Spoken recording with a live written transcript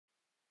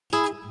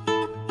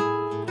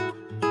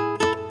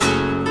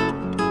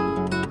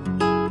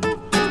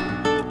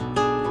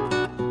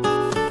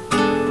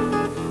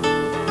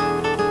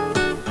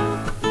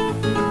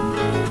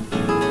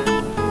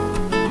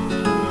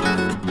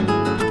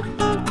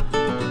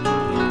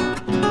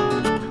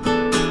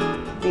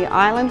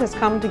island has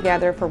come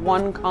together for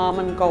one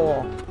common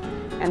goal,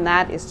 and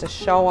that is to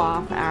show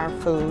off our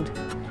food.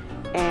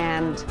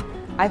 And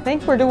I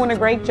think we're doing a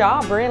great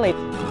job, really.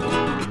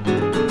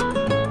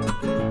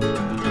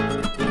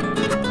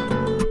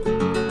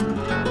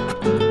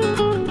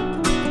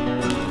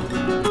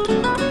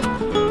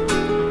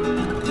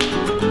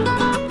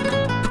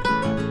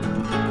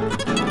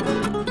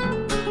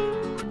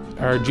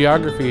 Our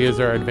geography is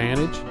our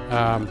advantage.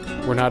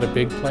 We're not a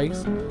big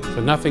place,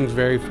 so nothing's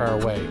very far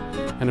away.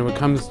 And when it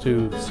comes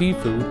to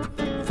seafood,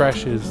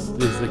 fresh is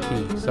the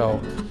key. So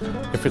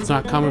if it's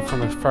not coming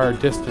from a far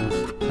distance,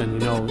 then you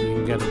know you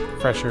can get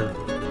it fresher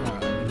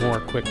more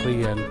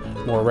quickly and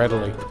more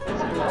readily.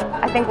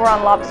 I think we're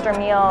on lobster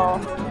meal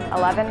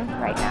 11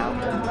 right now,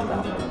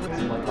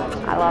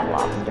 so I love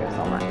lobster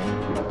so much.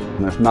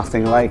 And there's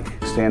nothing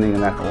like standing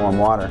in that warm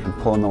water and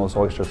pulling those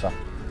oysters up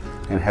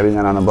and having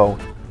it on a boat,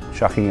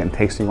 shucking it and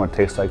tasting what it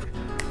tastes like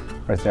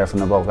right there from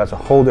the boat. That's a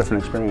whole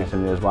different experience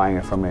than it is buying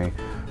it from a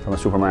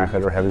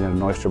supermarket or having it in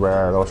an oyster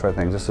bar or those sort of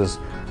things. This is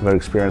about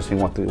experiencing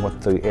what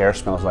the air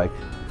smells like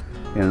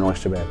in an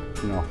oyster bed.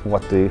 You know,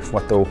 what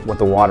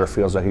the water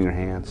feels like in your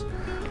hands.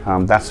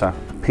 That's a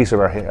piece of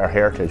our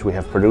heritage. We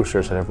have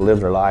producers that have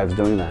lived their lives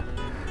doing that,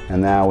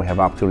 and now we have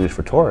opportunities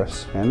for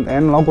tourists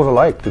and locals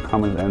alike to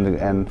come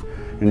and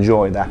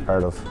enjoy that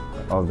part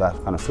of that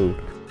kind of food.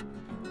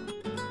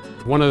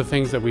 One of the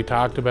things that we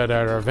talked about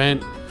at our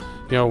event,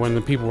 you know, when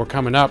the people were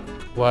coming up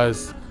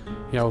was,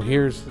 you know,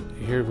 here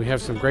we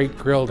have some great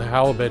grilled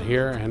halibut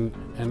here, and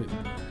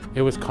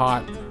it was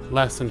caught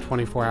less than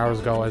 24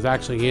 hours ago. I was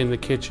actually in the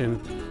kitchen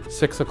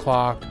 6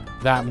 o'clock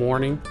that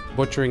morning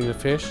butchering the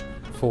fish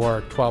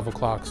for 12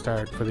 o'clock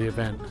start for the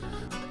event.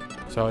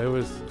 So it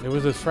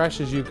was as fresh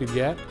as you could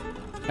get.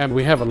 And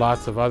we have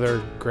lots of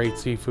other great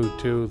seafood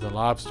too, the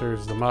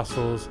lobsters, the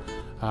mussels,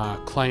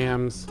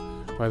 clams,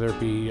 whether it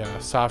be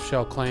soft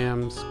shell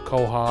clams,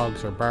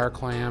 quahogs or bar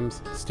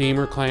clams,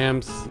 steamer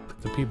clams.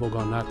 The people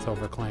go nuts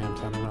over clams.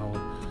 I don't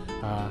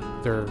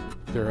know,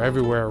 they're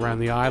everywhere around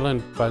the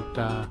island, but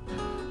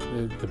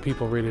the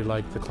people really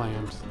like the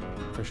clams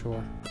for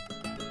sure.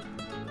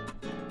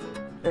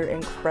 They're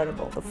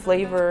incredible. The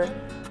flavor,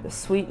 the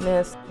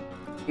sweetness.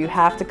 You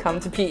have to come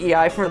to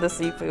PEI for the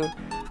seafood,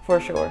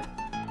 for sure.